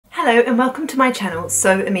Hello and welcome to my channel,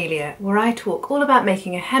 So Amelia, where I talk all about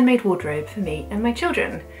making a handmade wardrobe for me and my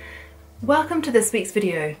children. Welcome to this week's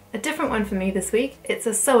video, a different one for me this week. It's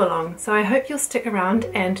a sew along, so I hope you'll stick around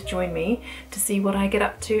and join me to see what I get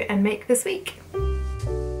up to and make this week.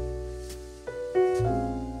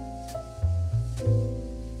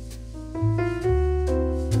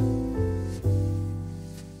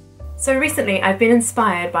 So recently I've been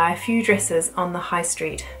inspired by a few dresses on the high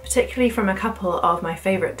street, particularly from a couple of my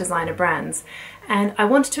favourite designer brands, and I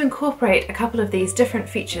wanted to incorporate a couple of these different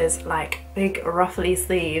features like big ruffly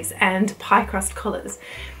sleeves and pie crust collars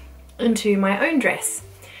into my own dress.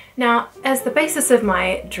 Now, as the basis of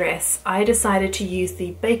my dress, I decided to use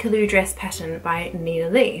the Bakerloo dress pattern by Nina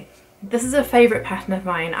Lee. This is a favourite pattern of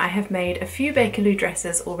mine. I have made a few Bakerloo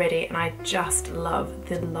dresses already and I just love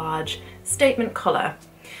the large statement collar.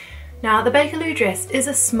 Now, the Bakerloo dress is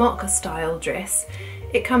a smock style dress.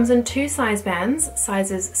 It comes in two size bands,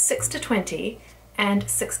 sizes 6 to 20 and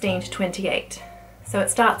 16 to 28. So it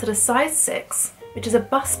starts at a size 6, which is a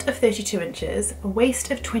bust of 32 inches, a waist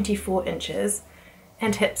of 24 inches,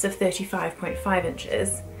 and hips of 35.5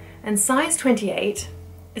 inches. And size 28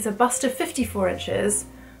 is a bust of 54 inches,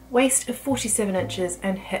 waist of 47 inches,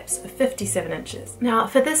 and hips of 57 inches. Now,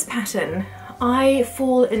 for this pattern, I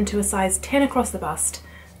fall into a size 10 across the bust,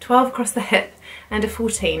 12 across the hip, and a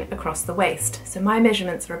 14 across the waist. So my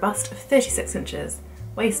measurements are a bust of 36 inches,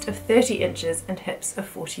 waist of 30 inches, and hips of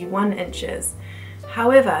 41 inches.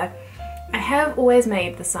 However, I have always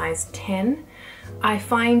made the size 10. I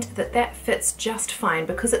find that that fits just fine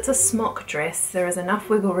because it's a smock dress. There is enough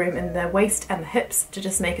wiggle room in the waist and the hips to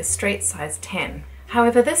just make a straight size 10.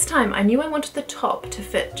 However, this time I knew I wanted the top to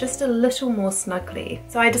fit just a little more snugly,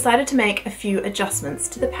 so I decided to make a few adjustments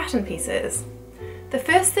to the pattern pieces. The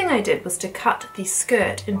first thing I did was to cut the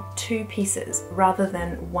skirt in two pieces rather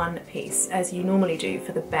than one piece, as you normally do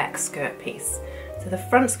for the back skirt piece. So the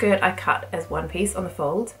front skirt I cut as one piece on the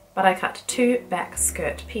fold, but I cut two back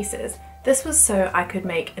skirt pieces. This was so I could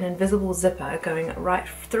make an invisible zipper going right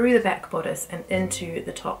through the back bodice and into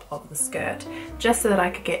the top of the skirt, just so that I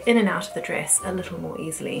could get in and out of the dress a little more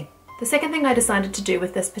easily. The second thing I decided to do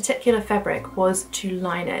with this particular fabric was to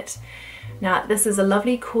line it. Now, this is a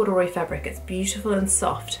lovely corduroy fabric, it's beautiful and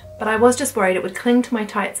soft, but I was just worried it would cling to my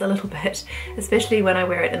tights a little bit, especially when I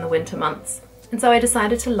wear it in the winter months. And so I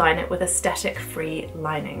decided to line it with a static free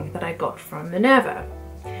lining that I got from Minerva.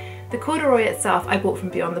 The corduroy itself I bought from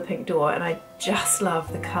Beyond the Pink Door, and I just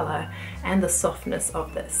love the colour and the softness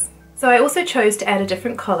of this. So I also chose to add a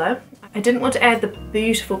different collar. I didn't want to add the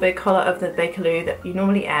beautiful big collar of the Bakerloo that you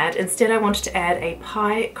normally add. Instead, I wanted to add a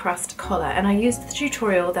pie crust collar, and I used the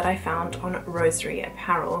tutorial that I found on Rosary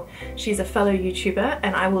Apparel. She's a fellow YouTuber,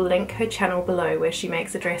 and I will link her channel below where she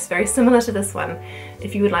makes a dress very similar to this one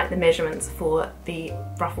if you would like the measurements for the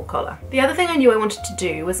ruffle collar. The other thing I knew I wanted to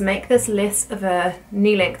do was make this less of a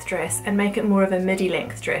knee-length dress and make it more of a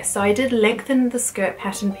midi-length dress. So I did lengthen the skirt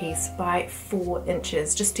pattern piece by 4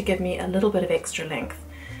 inches just to give me a little bit of extra length.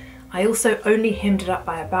 I also only hemmed it up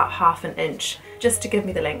by about ½ an inch, just to give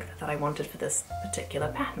me the length that I wanted for this particular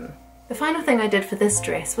pattern. The final thing I did for this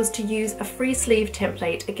dress was to use a free sleeve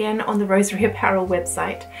template, again on the Rosary Apparel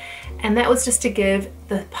website, and that was just to give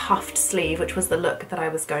the puffed sleeve, which was the look that I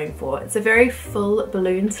was going for. It's a very full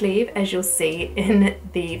balloon sleeve, as you'll see in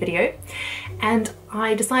the video, and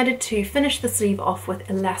I decided to finish the sleeve off with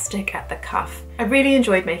elastic at the cuff. I really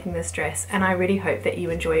enjoyed making this dress, and I really hope that you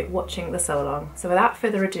enjoy watching the sew along. So without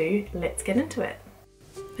further ado, let's get into it.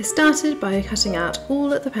 I started by cutting out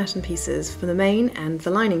all of the pattern pieces for the main and the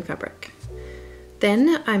lining fabric.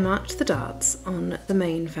 Then I marked the darts on the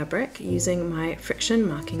main fabric using my friction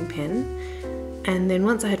marking pen, and then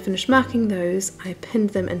once I had finished marking those, I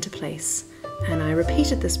pinned them into place, and I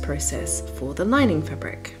repeated this process for the lining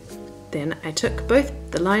fabric. Then I took both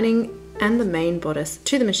the lining and the main bodice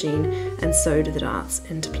to the machine and sewed the darts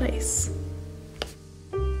into place.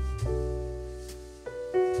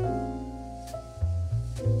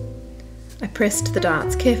 I pressed the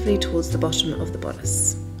darts carefully towards the bottom of the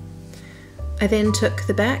bodice. I then took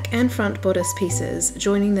the back and front bodice pieces,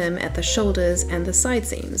 joining them at the shoulders and the side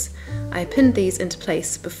seams. I pinned these into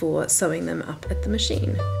place before sewing them up at the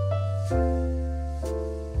machine.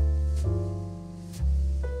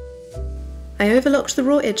 I overlocked the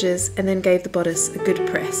raw edges and then gave the bodice a good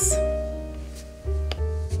press.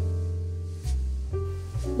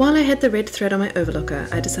 While I had the red thread on my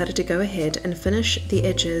overlocker, I decided to go ahead and finish the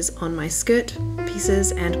edges on my skirt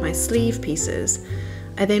pieces and my sleeve pieces.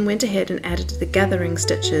 I then went ahead and added the gathering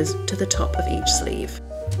stitches to the top of each sleeve.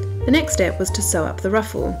 The next step was to sew up the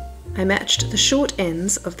ruffle. I matched the short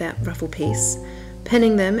ends of that ruffle piece,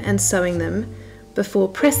 pinning them and sewing them before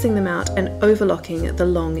pressing them out and overlocking the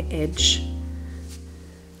long edge.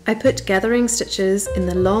 I put gathering stitches in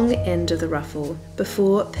the long end of the ruffle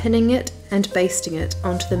before pinning it and basting it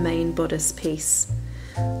onto the main bodice piece.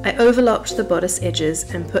 I overlocked the bodice edges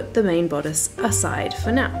and put the main bodice aside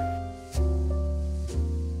for now.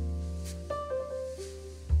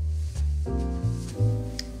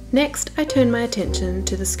 Next, I turned my attention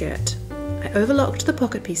to the skirt. I overlocked the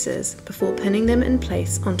pocket pieces before pinning them in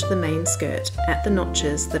place onto the main skirt at the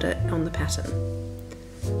notches that are on the pattern.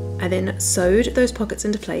 I then sewed those pockets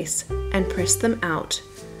into place and pressed them out,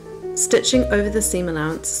 stitching over the seam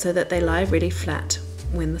allowance so that they lie really flat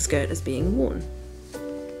when the skirt is being worn.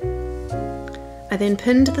 I then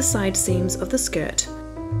pinned the side seams of the skirt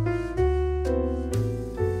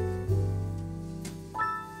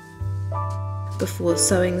before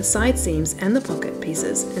sewing the side seams and the pocket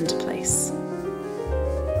pieces into place.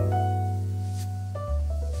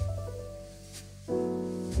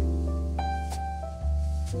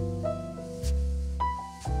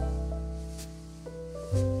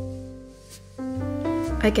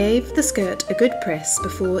 I gave the skirt a good press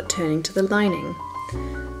before turning to the lining.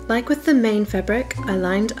 Like with the main fabric, I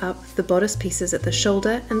lined up the bodice pieces at the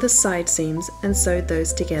shoulder and the side seams and sewed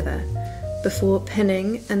those together, before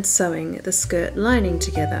pinning and sewing the skirt lining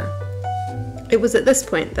together. It was at this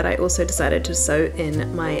point that I also decided to sew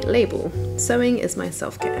in my label. Sewing is my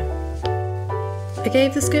self-care. I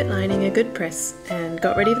gave the skirt lining a good press and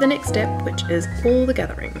got ready for the next step, which is all the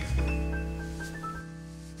gathering.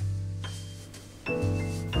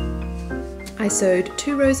 I sewed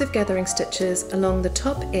 2 rows of gathering stitches along the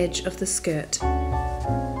top edge of the skirt.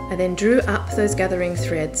 I then drew up those gathering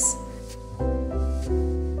threads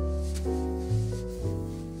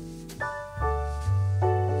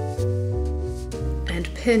and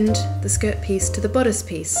pinned the skirt piece to the bodice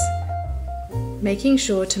piece, making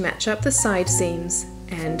sure to match up the side seams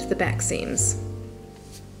and the back seams.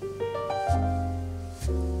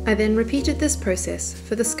 I then repeated this process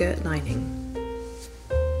for the skirt lining.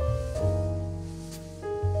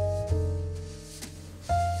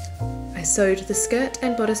 I sewed the skirt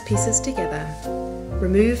and bodice pieces together,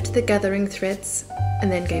 removed the gathering threads,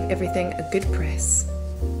 and then gave everything a good press.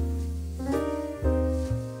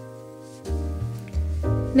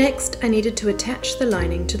 Next, I needed to attach the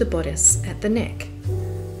lining to the bodice at the neck.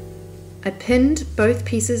 I pinned both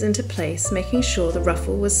pieces into place, making sure the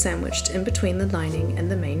ruffle was sandwiched in between the lining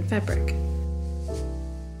and the main fabric.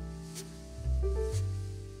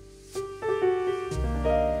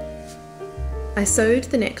 I sewed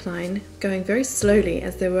the neckline, going very slowly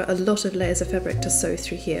as there were a lot of layers of fabric to sew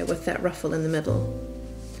through here with that ruffle in the middle.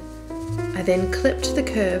 I then clipped the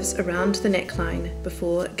curves around the neckline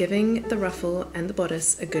before giving the ruffle and the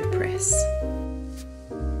bodice a good press.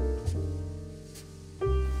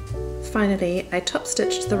 Finally, I top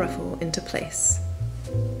stitched the ruffle into place.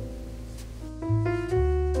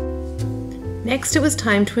 Next, it was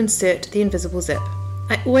time to insert the invisible zip.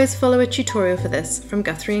 I always follow a tutorial for this from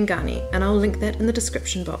Guthrie & Ghani, and I'll link that in the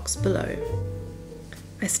description box below.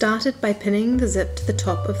 I started by pinning the zip to the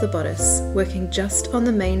top of the bodice, working just on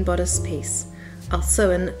the main bodice piece. I'll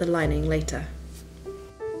sew in the lining later.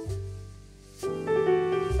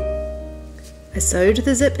 I sewed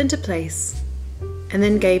the zip into place and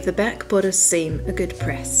then gave the back bodice seam a good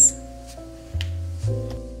press.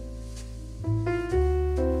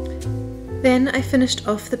 Then I finished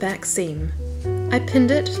off the back seam. I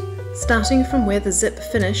pinned it, starting from where the zip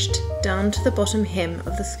finished down to the bottom hem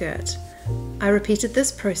of the skirt. I repeated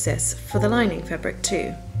this process for the lining fabric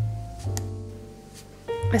too.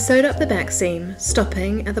 I sewed up the back seam,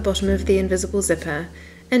 stopping at the bottom of the invisible zipper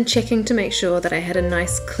and checking to make sure that I had a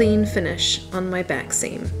nice clean finish on my back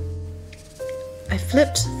seam. I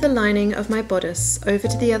flipped the lining of my bodice over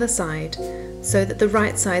to the other side so that the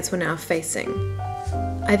right sides were now facing.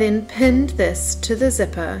 I then pinned this to the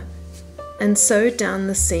zipper and sewed down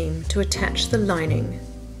the seam to attach the lining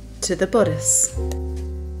to the bodice.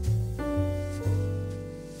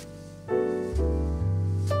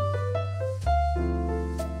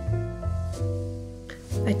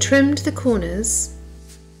 I trimmed the corners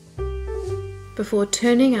before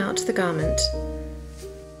turning out the garment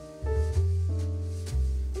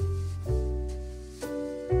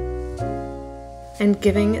and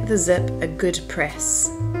giving the zip a good press.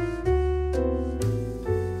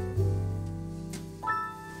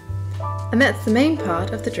 And that's the main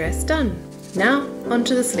part of the dress done. Now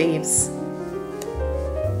onto the sleeves.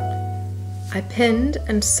 I pinned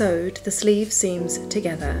and sewed the sleeve seams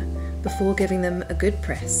together before giving them a good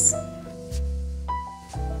press.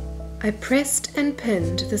 I pressed and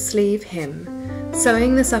pinned the sleeve hem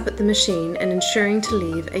Sewing this up at the machine and ensuring to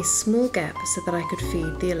leave a small gap so that I could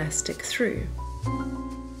feed the elastic through.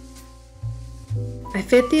 I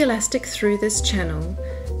fed the elastic through this channel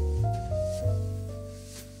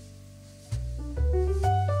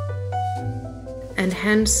and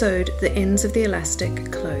hand sewed the ends of the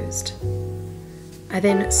elastic closed. I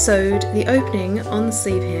then sewed the opening on the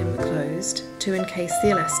sleeve hem closed to encase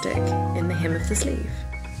the elastic in the hem of the sleeve.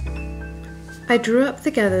 I drew up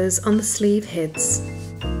the gathers on the sleeve heads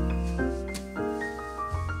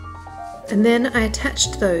and then I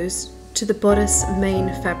attached those to the bodice main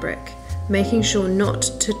fabric, making sure not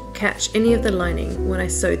to catch any of the lining when I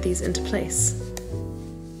sewed these into place.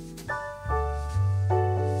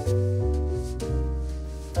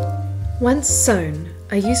 Once sewn,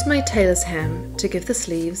 I used my tailor's ham to give the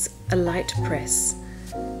sleeves a light press.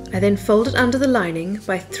 I then folded under the lining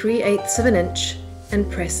by 3/8 of an inch and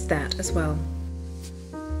pressed that as well.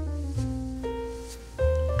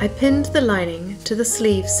 I pinned the lining to the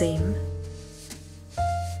sleeve seam,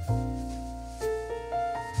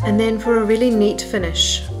 and then for a really neat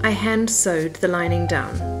finish, I hand sewed the lining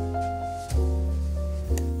down.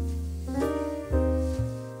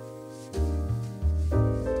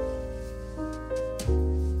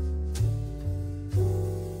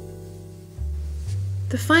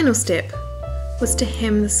 The final step was to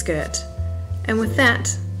hem the skirt, and with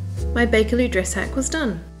that, my Bakerloo dress hack was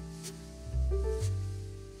done.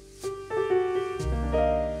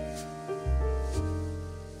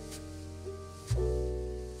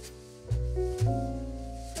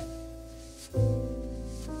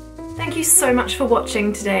 Thank you so much for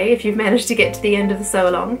watching today if you've managed to get to the end of the sew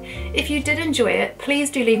along. If you did enjoy it,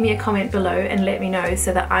 please do leave me a comment below and let me know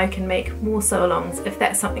so that I can make more sew alongs if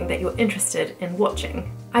that's something that you're interested in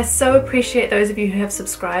watching. I so appreciate those of you who have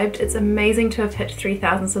subscribed. It's amazing to have hit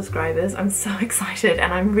 3,000 subscribers. I'm so excited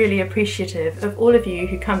and I'm really appreciative of all of you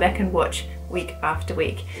who come back and watch week after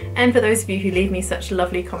week. And for those of you who leave me such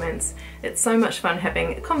lovely comments, it's so much fun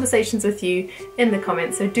having conversations with you in the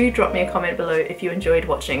comments, so do drop me a comment below if you enjoyed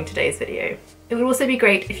watching today's video. It would also be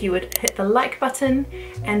great if you would hit the like button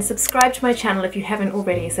and subscribe to my channel if you haven't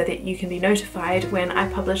already so that you can be notified when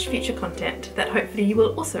I publish future content that hopefully you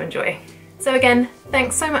will also enjoy. So again,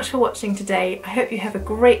 thanks so much for watching today. I hope you have a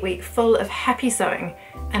great week full of happy sewing,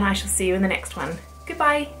 and I shall see you in the next one.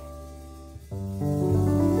 Goodbye!